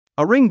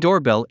A Ring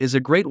doorbell is a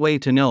great way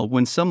to know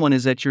when someone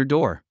is at your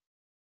door.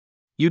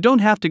 You don't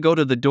have to go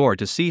to the door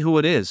to see who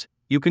it is,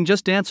 you can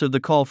just answer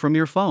the call from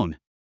your phone.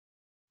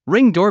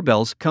 Ring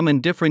doorbells come in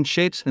different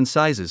shapes and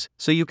sizes,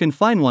 so you can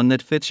find one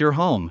that fits your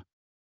home.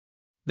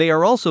 They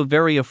are also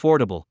very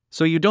affordable,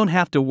 so you don't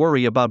have to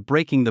worry about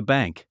breaking the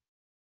bank.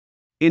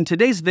 In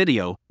today's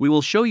video, we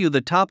will show you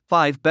the top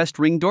 5 best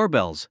Ring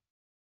doorbells.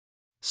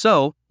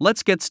 So,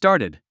 let's get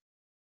started.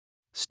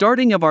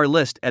 Starting of our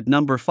list at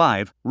number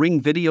 5,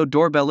 Ring Video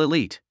Doorbell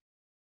Elite.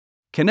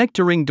 Connect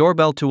to Ring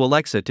Doorbell to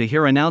Alexa to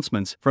hear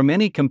announcements from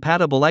any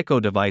compatible Echo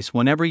device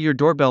whenever your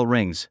doorbell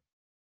rings.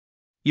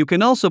 You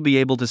can also be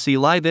able to see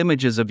live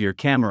images of your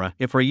camera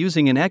if you're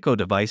using an Echo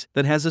device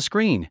that has a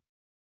screen.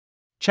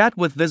 Chat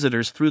with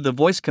visitors through the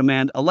voice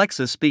command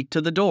Alexa Speak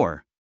to the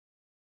Door.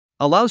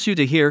 Allows you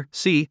to hear,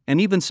 see, and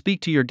even speak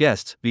to your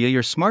guests via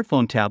your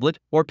smartphone, tablet,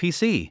 or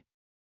PC.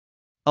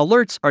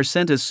 Alerts are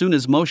sent as soon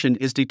as motion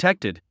is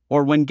detected,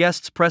 or when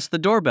guests press the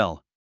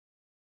doorbell.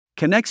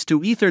 Connects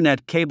to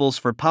Ethernet cables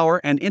for power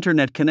and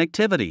internet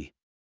connectivity.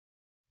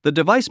 The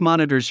device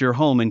monitors your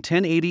home in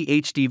 1080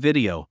 HD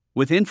video,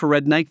 with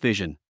infrared night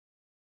vision.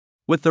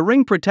 With the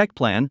Ring Protect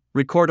plan,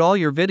 record all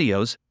your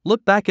videos,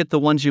 look back at the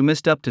ones you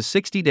missed up to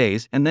 60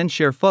 days and then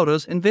share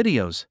photos and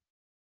videos.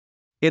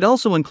 It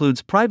also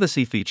includes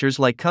privacy features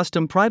like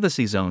custom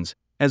privacy zones,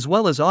 as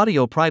well as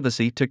audio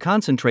privacy to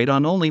concentrate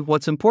on only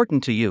what's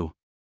important to you.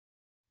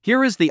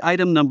 Here is the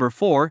item number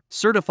 4,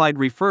 Certified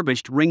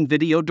Refurbished Ring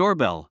Video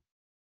Doorbell.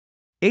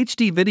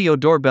 HD video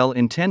doorbell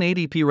in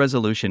 1080p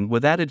resolution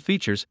with added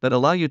features that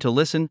allow you to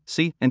listen,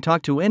 see, and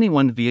talk to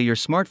anyone via your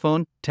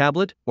smartphone,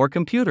 tablet, or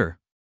computer.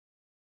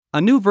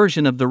 A new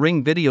version of the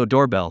Ring Video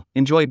Doorbell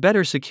enjoy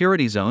better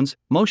security zones,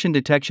 motion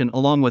detection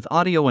along with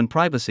audio and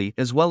privacy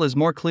as well as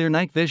more clear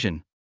night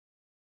vision.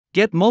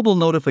 Get mobile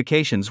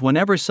notifications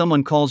whenever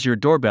someone calls your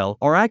doorbell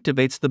or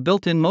activates the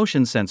built-in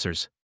motion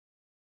sensors.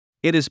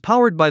 It is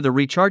powered by the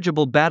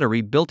rechargeable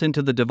battery built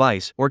into the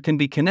device or can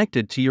be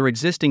connected to your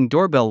existing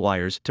doorbell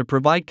wires to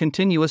provide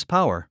continuous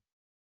power.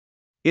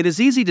 It is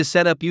easy to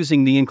set up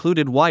using the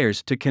included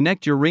wires to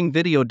connect your Ring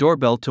Video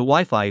Doorbell to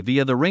Wi-Fi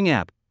via the Ring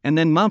app, and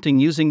then mounting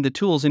using the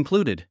tools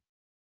included.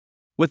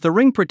 With the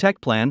Ring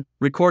Protect plan,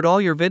 record all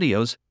your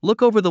videos,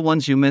 look over the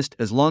ones you missed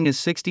as long as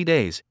 60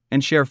 days,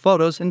 and share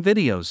photos and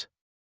videos.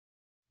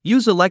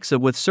 Use Alexa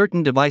with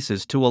certain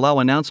devices to allow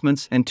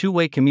announcements and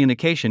two-way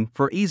communication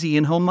for easy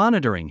in-home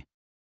monitoring.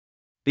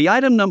 The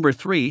item number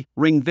 3,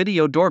 Ring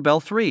Video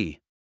Doorbell 3.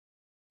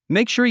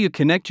 Make sure you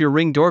connect your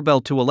Ring doorbell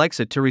to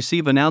Alexa to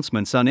receive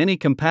announcements on any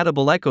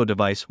compatible Echo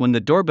device when the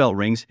doorbell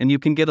rings, and you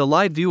can get a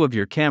live view of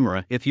your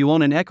camera if you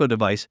own an Echo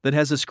device that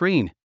has a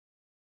screen.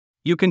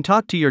 You can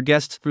talk to your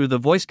guests through the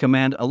voice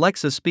command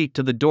Alexa Speak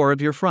to the Door of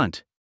your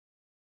front.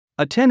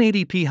 A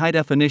 1080p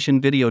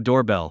high-definition video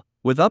doorbell,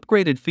 with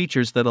upgraded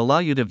features that allow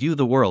you to view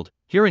the world,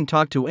 hear and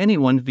talk to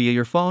anyone via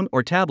your phone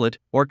or tablet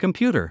or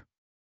computer.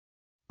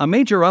 A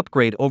major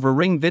upgrade over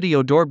Ring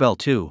Video Doorbell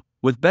 2,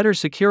 with better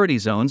security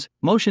zones,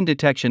 motion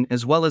detection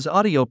as well as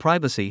audio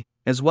privacy,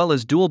 as well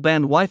as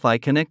dual-band Wi-Fi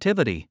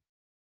connectivity.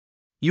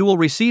 You will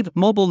receive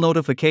mobile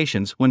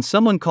notifications when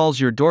someone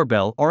calls your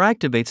doorbell or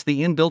activates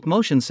the inbuilt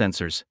motion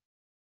sensors.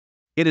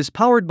 It is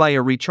powered by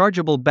a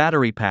rechargeable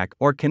battery pack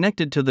or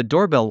connected to the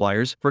doorbell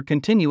wires for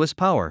continuous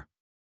power.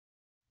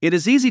 It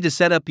is easy to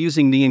set up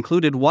using the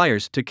included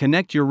wires to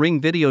connect your Ring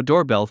Video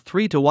Doorbell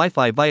 3 to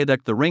Wi-Fi via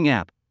the Ring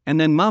app, and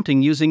then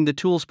mounting using the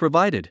tools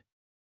provided.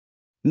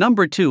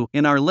 Number 2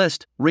 in our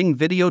list, Ring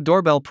Video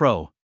Doorbell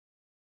Pro.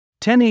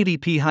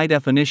 1080p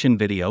high-definition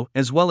video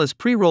as well as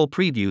pre-roll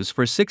previews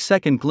for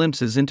 6-second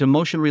glimpses into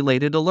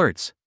motion-related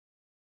alerts.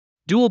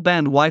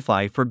 Dual-band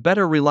Wi-Fi for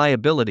better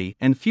reliability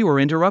and fewer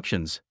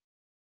interruptions.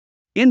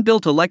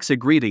 Inbuilt Alexa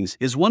Greetings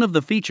is one of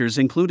the features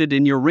included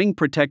in your Ring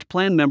Protect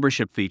Plan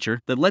membership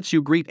feature that lets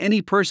you greet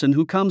any person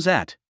who comes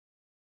at.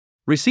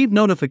 Receive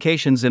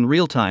notifications in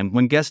real time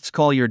when guests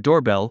call your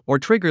doorbell or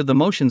trigger the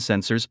motion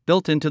sensors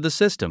built into the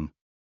system.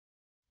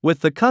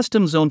 With the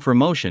custom zone for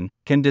motion,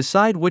 can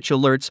decide which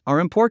alerts are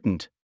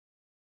important.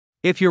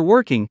 If you're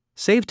working,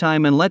 save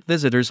time and let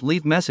visitors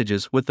leave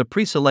messages with the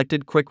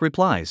pre-selected quick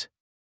replies.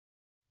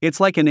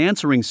 It's like an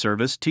answering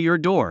service to your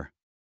door.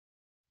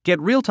 Get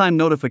real-time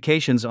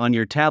notifications on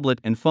your tablet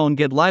and phone.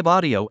 Get live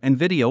audio and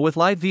video with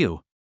Live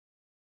View.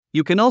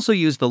 You can also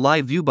use the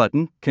Live View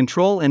button,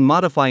 control and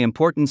modify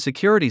important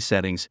security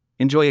settings,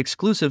 enjoy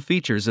exclusive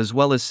features as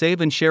well as save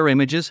and share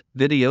images,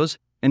 videos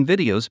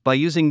by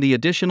using the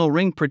additional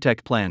Ring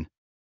Protect plan.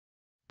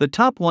 The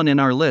top one in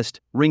our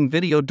list, Ring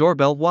Video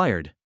Doorbell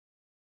Wired.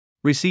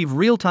 Receive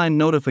real-time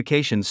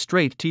notifications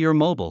straight to your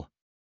mobile.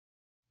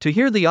 To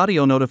hear the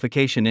audio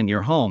notification in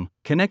your home,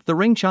 connect the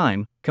Ring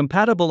Chime,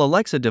 compatible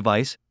Alexa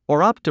device,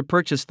 or opt to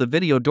purchase the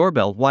Video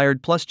Doorbell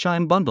Wired Plus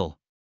Chime bundle.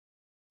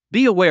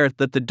 Be aware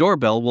that the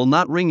doorbell will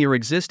not ring your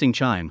existing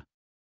chime.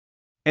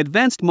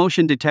 Advanced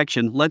motion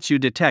detection lets you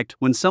detect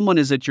when someone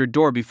is at your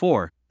door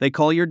before they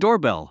call your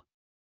doorbell.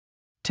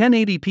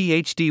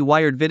 1080p HD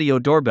wired video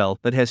doorbell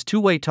that has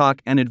two-way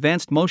talk and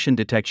advanced motion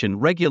detection,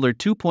 regular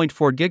 2.4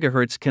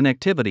 GHz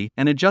connectivity,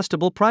 and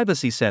adjustable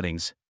privacy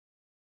settings.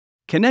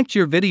 Connect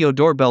your video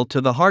doorbell to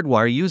the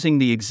hardwire using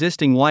the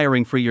existing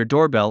wiring for your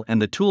doorbell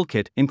and the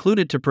toolkit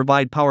included to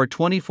provide power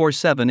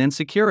 24/7 and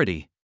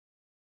security.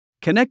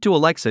 Connect to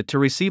Alexa to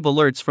receive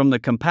alerts from the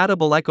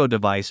compatible Echo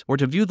device or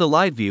to view the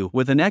live view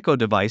with an Echo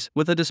device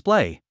with a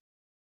display.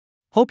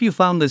 Hope you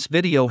found this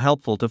video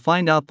helpful to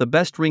find out the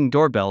best Ring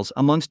doorbells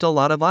amongst a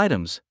lot of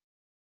items.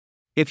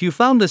 If you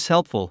found this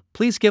helpful,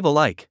 please give a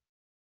like.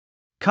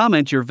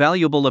 Comment your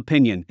valuable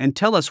opinion and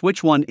tell us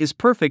which one is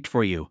perfect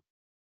for you.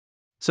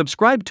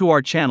 Subscribe to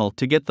our channel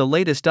to get the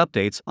latest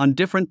updates on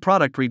different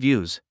product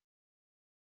reviews.